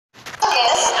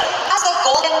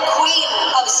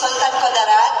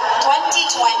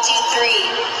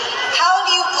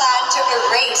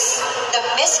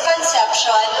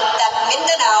perception that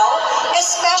Mindanao,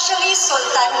 especially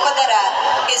Sultan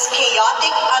KUDARAT, is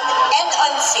chaotic and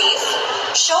unsafe,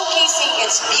 showcasing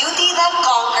its beauty that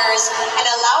conquers and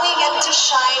allowing it to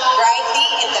shine brightly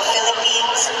in the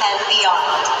Philippines and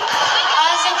beyond.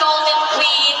 As a Golden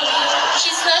Queen,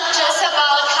 she's not just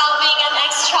about having an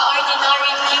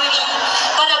extraordinary beauty,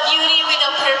 but a beauty with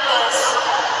a purpose.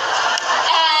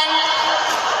 And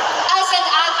as an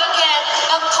advocate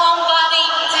of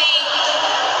combating the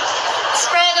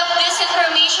spread of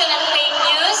disinformation and fake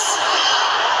news,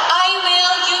 I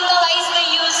will utilize the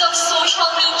use of social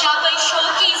media by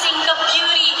showcasing the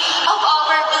beauty of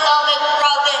our beloved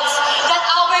province. That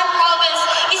our province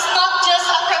is not just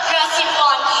a progressive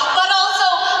one, but also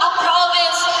a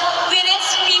province with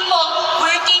its people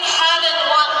working hand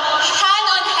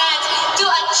on hand to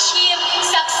achieve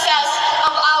success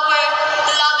of our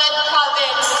beloved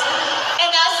province. And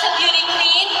as a beauty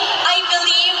queen, I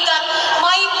believe that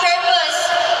my purpose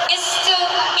is to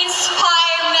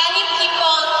inspire many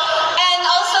people and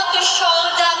also to show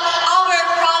that our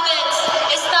province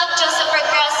is not just a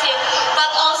progressive, but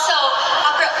also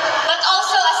a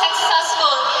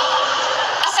successful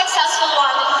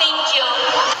one. Thank you.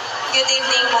 Good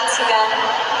evening once again.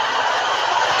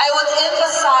 I would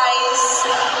emphasize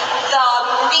the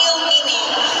real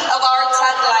meaning of our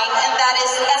tagline, and that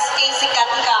is SK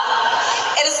Sikat Ka.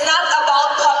 It is not about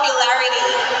popularity.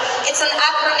 It's an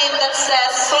acronym that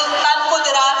says Sultan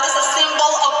KUDARAT is a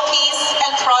symbol of peace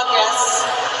and progress.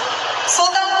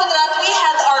 Sultan KUDARAT, we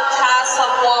had our past of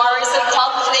wars and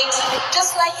conflicts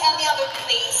just like any other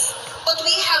place, but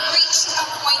we have reached a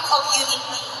point of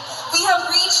unity. We have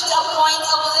reached a point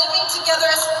of living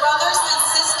together as brothers and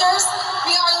sisters.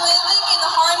 We are living in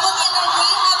harmony, and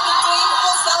we have been doing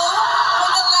so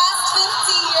for the last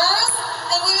 50 years,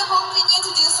 and we will continue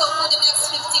to do so for the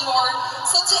next 50 more.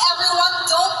 So to everyone,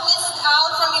 don't miss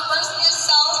out from immersing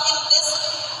yourself in this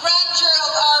grandeur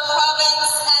of our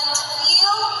province and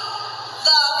feel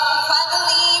the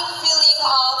family feeling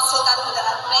of Sultan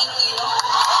KUDARAT. Thank you.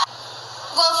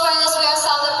 Well, friends, we are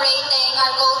celebrating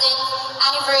our golden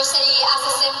anniversary as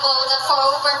a symbol that for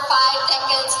over 5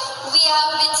 decades we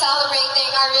have been celebrating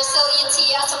our resiliency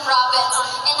as a province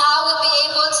and how we'll be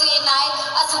able to unite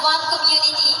as one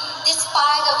community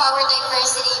despite of our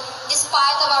diversity,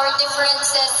 despite of our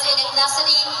differences in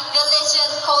ethnicity, religion,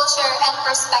 culture, and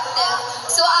perspective.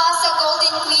 So as a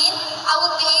Golden Queen, I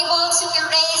would be able to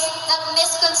erase that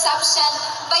misconception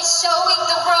by showing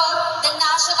the world, the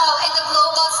national and the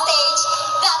global stage,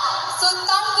 that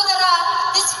Sultan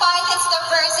KUDARAT, despite its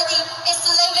diversity, is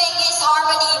living in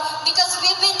harmony because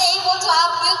we've been able to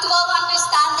have mutual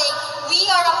understanding. We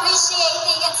are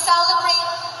appreciating and celebrate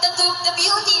the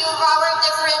beauty of our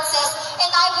differences, and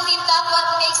I believe that what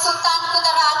makes Sultan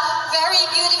KUDARAT very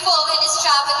beautiful and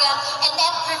extravagant, and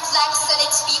it reflects on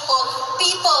its people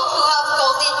who have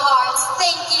golden hearts.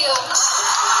 Thank you.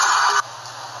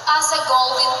 As a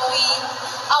Golden Queen,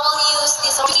 I will use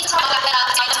this opportunity to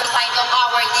highlight of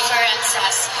our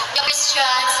differences, the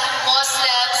Christians,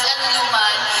 Muslims, and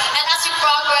Luman. And as we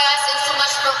progress into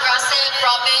much progressive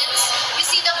province, we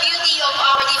see the beauty of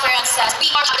our differences. We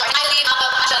are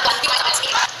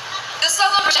the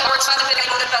celebration of our 25th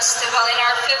Golden Festival in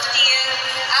our 50th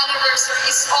anniversary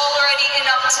is already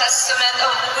enough testament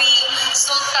of we,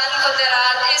 Sultan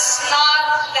KUDARAT, is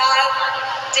not that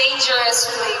dangerous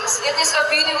place. It is a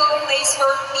beautiful place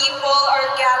where people are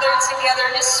gathered together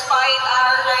despite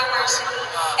our diversity.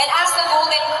 And as the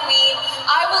Golden Queen,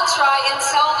 I will try and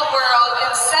tell the world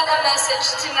and send a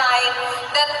message tonight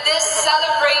that this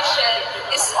celebration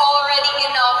is already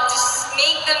enough to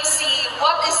make them see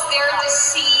what is there to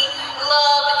see,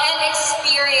 love, and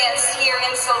experience here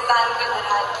in Sultan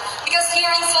KUDARAT. Because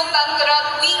here in Sultan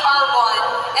KUDARAT, we are one.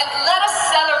 And let us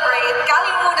celebrate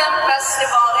Kalimudan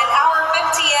Festival and our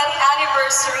 50th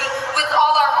anniversary with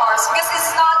all our hearts. Because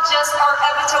it's not just our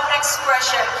epitome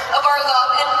expression of our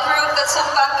love and proof that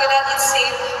Sultan KUDARAT is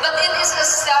safe, but